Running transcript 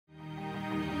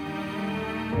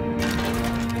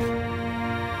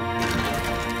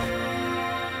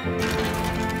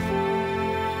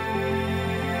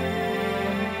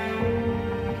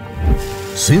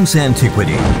Since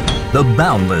antiquity, the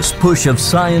boundless push of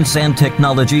science and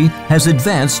technology has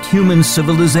advanced human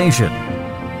civilization.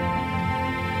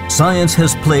 Science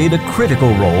has played a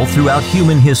critical role throughout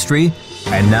human history,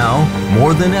 and now,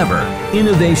 more than ever,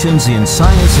 innovations in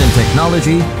science and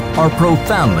technology are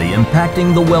profoundly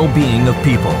impacting the well-being of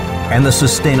people and the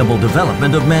sustainable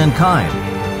development of mankind.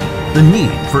 The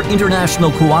need for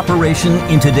international cooperation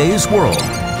in today's world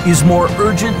is more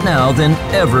urgent now than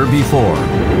ever before.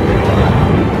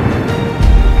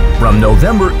 From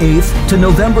November 8th to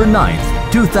November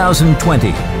 9th,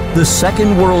 2020, the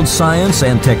Second World Science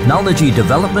and Technology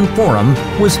Development Forum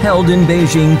was held in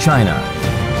Beijing, China.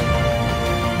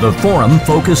 The forum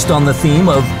focused on the theme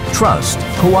of trust,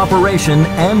 cooperation,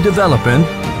 and development,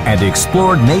 and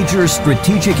explored major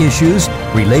strategic issues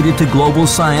related to global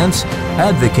science,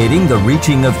 advocating the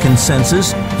reaching of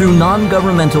consensus through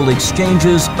non-governmental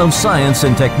exchanges of science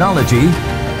and technology,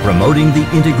 promoting the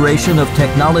integration of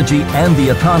technology and the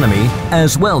economy,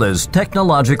 as well as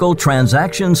technological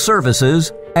transaction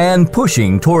services, and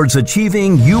pushing towards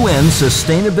achieving UN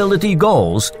sustainability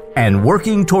goals and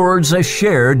working towards a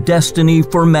shared destiny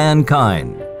for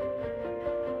mankind.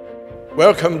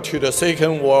 Welcome to the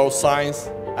Second World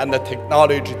Science and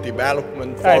Technology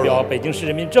Development Forum. 代表北京市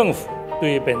人民政府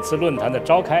对本次论坛的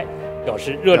召开表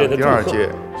示热烈的祝贺。第二届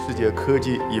世界科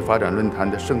技与发展论坛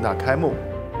的盛大开幕，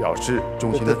表示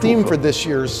衷心的祝贺。The theme for this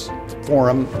year's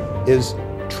forum is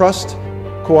trust,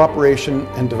 cooperation,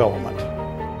 and development.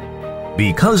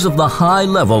 Because of the high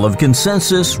level of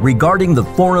consensus regarding the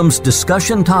forum's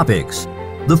discussion topics,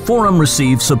 the forum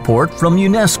received support from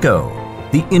UNESCO,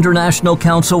 the International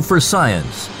Council for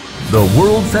Science, the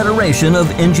World Federation of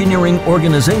Engineering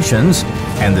Organizations,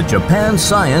 and the Japan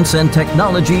Science and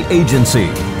Technology Agency.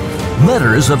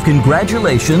 Letters of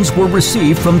congratulations were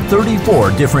received from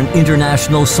 34 different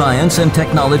international science and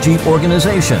technology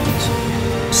organizations.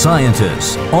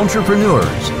 Scientists,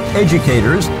 entrepreneurs,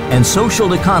 educators, and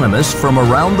social economists from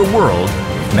around the world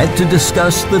met to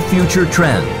discuss the future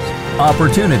trends,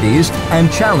 opportunities,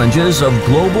 and challenges of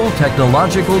global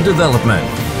technological development.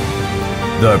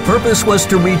 The purpose was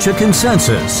to reach a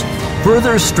consensus,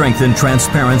 further strengthen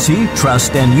transparency,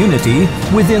 trust, and unity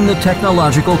within the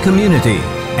technological community,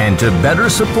 and to better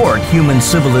support human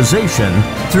civilization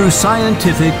through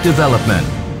scientific development.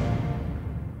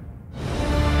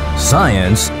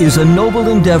 Science is a noble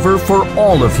endeavor for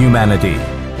all of humanity,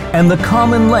 and the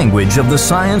common language of the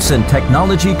science and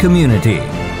technology community.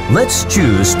 Let's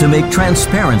choose to make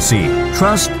transparency,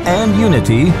 trust, and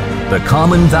unity the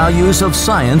common values of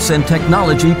science and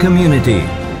technology community.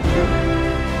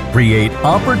 Create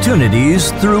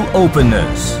opportunities through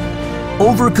openness.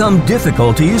 Overcome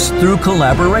difficulties through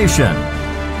collaboration.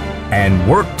 And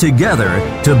work together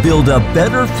to build a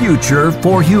better future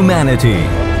for humanity.